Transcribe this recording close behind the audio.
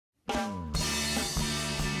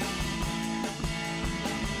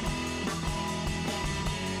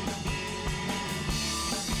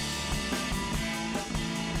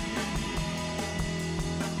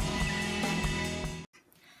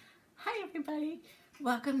Hi,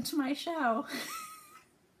 welcome to my show.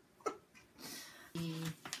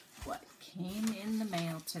 What came in the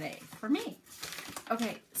mail today for me?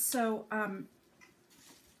 Okay, so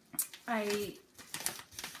I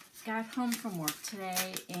got home from work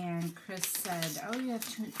today and Chris said, oh, you have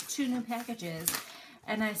two new packages.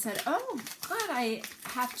 And I said, oh, good, I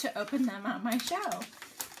have to open them on my show.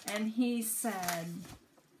 And he said,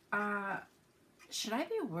 should I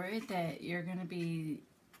be worried that you're going to be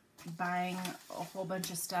buying a whole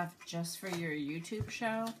bunch of stuff just for your YouTube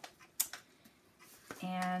show?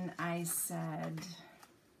 And I said,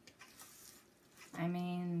 I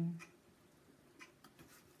mean,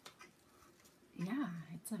 yeah,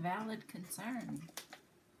 it's a valid concern.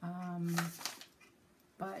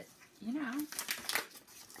 But, you know,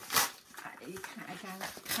 I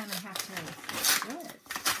kind of have to do it.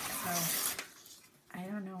 So I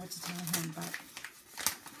don't know what to tell him, but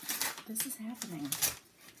this is happening.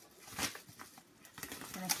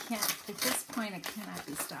 And I can't, at this point, it cannot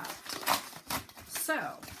be stopped.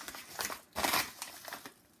 So,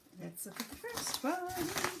 let's look at the first one.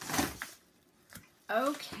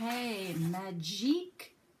 Okay,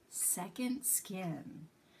 Magique Second Skin.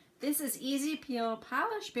 This is easy peel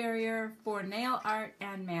polish barrier for nail art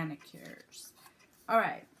and manicures. All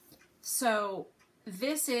right, so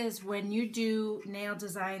this is when you do nail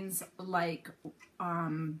designs like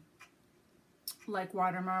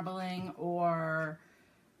water marbling or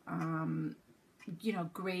you know,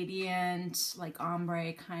 gradient, like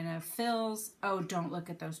ombre kind of fills. Oh, don't look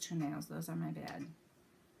at those two nails. Those are my bad.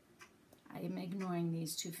 I am ignoring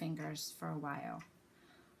these two fingers for a while.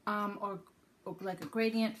 Or like a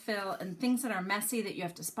gradient fill and things that are messy that you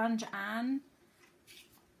have to sponge on.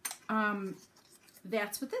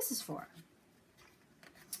 That's what this is for.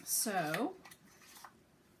 So,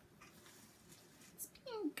 it's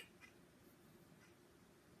pink.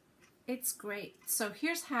 It's great. So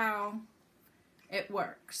here's how it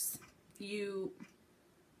works. You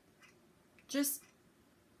just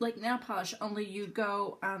like nail polish, only you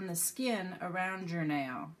go on the skin around your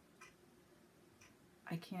nail.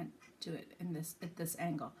 I can't do it in this at this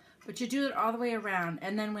angle, but you do it all the way around,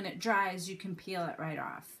 and then when it dries you can peel it right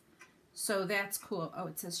off. So that's cool. Oh,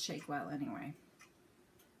 it says shake well anyway.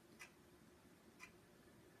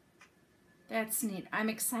 That's neat. I'm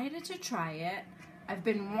excited to try it. I've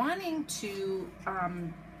been wanting to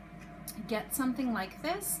get something like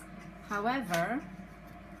this. However,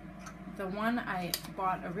 the one I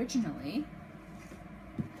bought originally,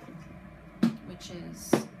 which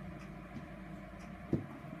is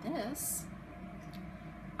this,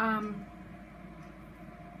 I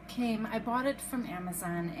bought it from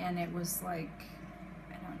Amazon, and it was like,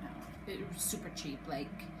 I don't know, it was super cheap,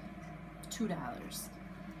 like $2.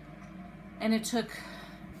 And it took,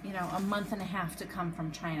 you know, a month and a half to come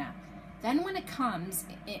from China. Then when it comes,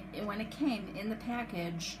 when it came in the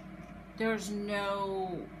package, there's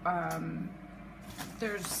no,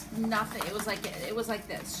 there's nothing. It was like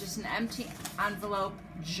this, just an empty envelope,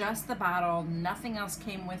 just the bottle, nothing else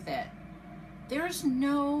came with it. There's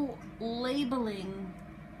no labeling,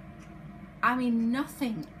 I mean,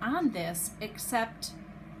 nothing on this except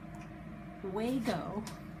Wago,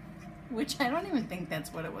 which I don't even think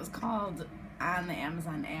that's what it was called on the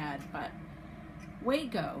Amazon ad, but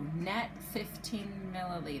Wago, net 15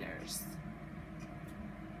 milliliters.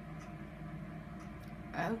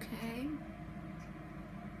 Okay.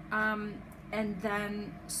 And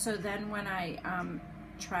then, so then when I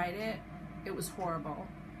tried it, it was horrible.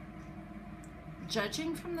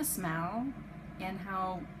 Judging from the smell and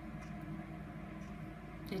how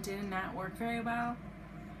it did not work very well,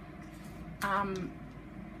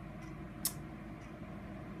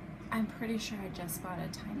 I'm pretty sure I just bought a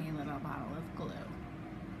tiny little bottle of glue.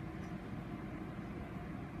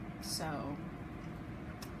 So,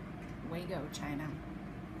 way go, China.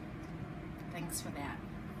 Thanks for that.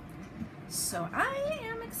 So I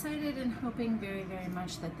am excited and hoping very, very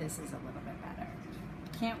much that this is a little bit better.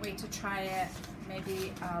 Can't wait to try it.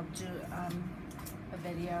 Maybe I'll do a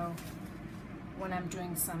video when I'm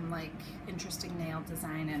doing some like interesting nail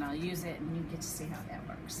design, and I'll use it and you get to see how that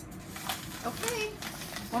works. Okay,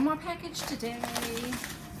 one more package today.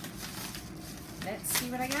 Let's see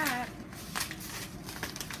what I got.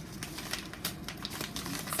 I'm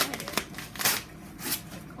excited.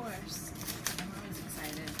 Of course, I'm always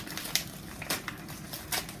excited.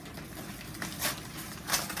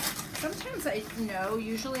 Sometimes I know,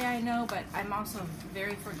 usually I know, but I'm also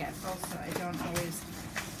very forgetful, so I don't always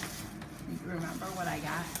remember what I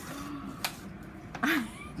got. I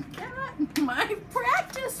got my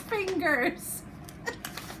practice fingers.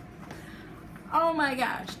 Oh my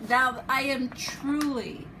gosh. Now I am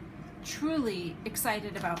truly truly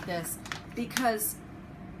excited about this because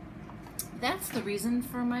that's the reason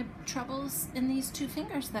for my troubles in these two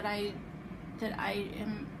fingers that I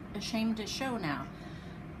am ashamed to show now,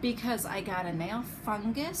 because I got a nail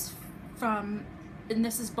fungus from, and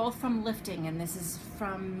this is both from lifting and this is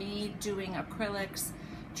from me doing acrylics,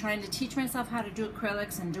 trying to teach myself how to do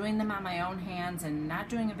acrylics and doing them on my own hands and not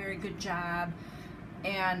doing a very good job.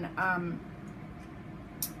 And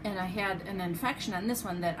I had an infection on this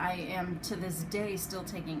one that I am to this day still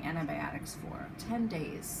taking antibiotics for 10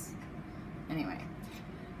 days. Anyway,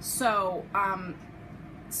 so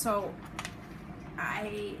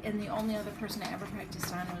and the only other person I ever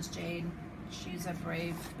practiced on was Jade. She's a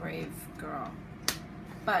brave, brave girl.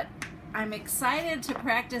 But I'm excited to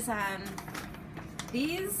practice on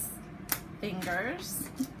these fingers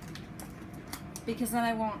because then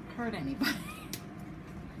I won't hurt anybody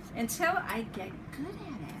until I get good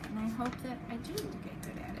at it. And I hope that I do get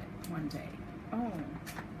good at it one day. Oh,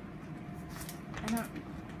 I don't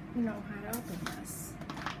know how to open this.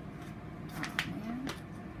 Oh man,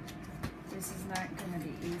 this is not going to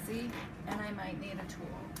be easy, and I might need a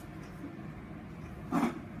tool.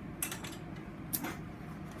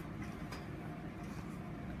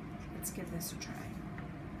 Let's give this a try.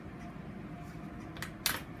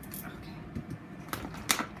 Okay.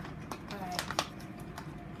 All right.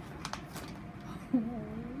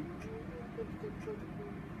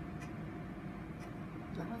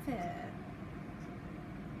 Love it.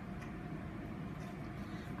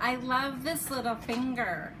 I love this little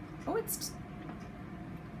finger. Oh, it's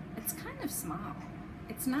kind of small.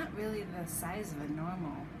 It's not really the size of a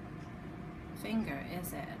normal finger,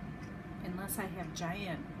 is it? Unless I have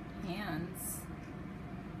giant hands.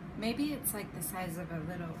 Maybe it's like the size of a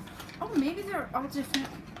little, oh, maybe they're all different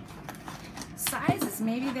sizes.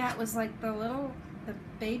 Maybe that was like the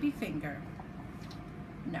baby finger.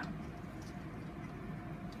 No.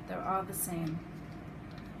 They're all the same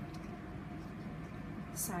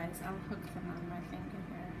size. I'll hook them on my finger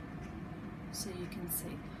here so you can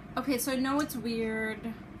see. Okay, so I know it's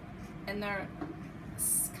weird and they're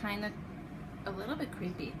kind of a little bit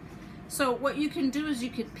creepy. So what you can do is you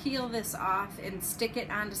could peel this off and stick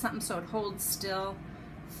it onto something so it holds still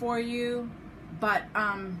for you. But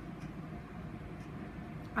I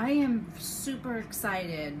am super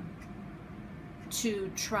excited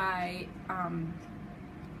to try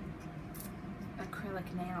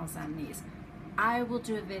acrylic nails on these. I will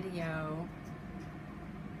do a video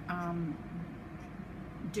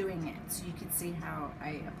doing it so you can see how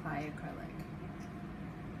I apply acrylic.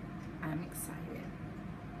 I'm excited.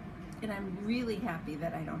 And I'm really happy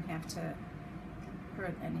that I don't have to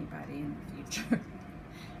hurt anybody in the future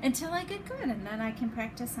until I get good, and then I can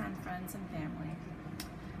practice on friends and family.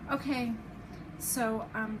 Okay, so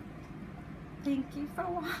thank you for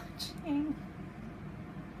watching.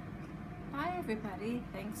 Bye everybody,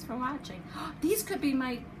 thanks for watching. These could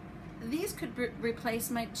replace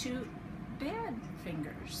my two bad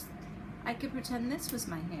fingers. I could pretend this was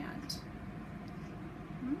my hand.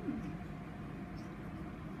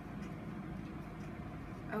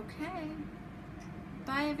 Okay,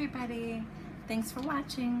 bye everybody, thanks for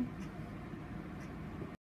watching.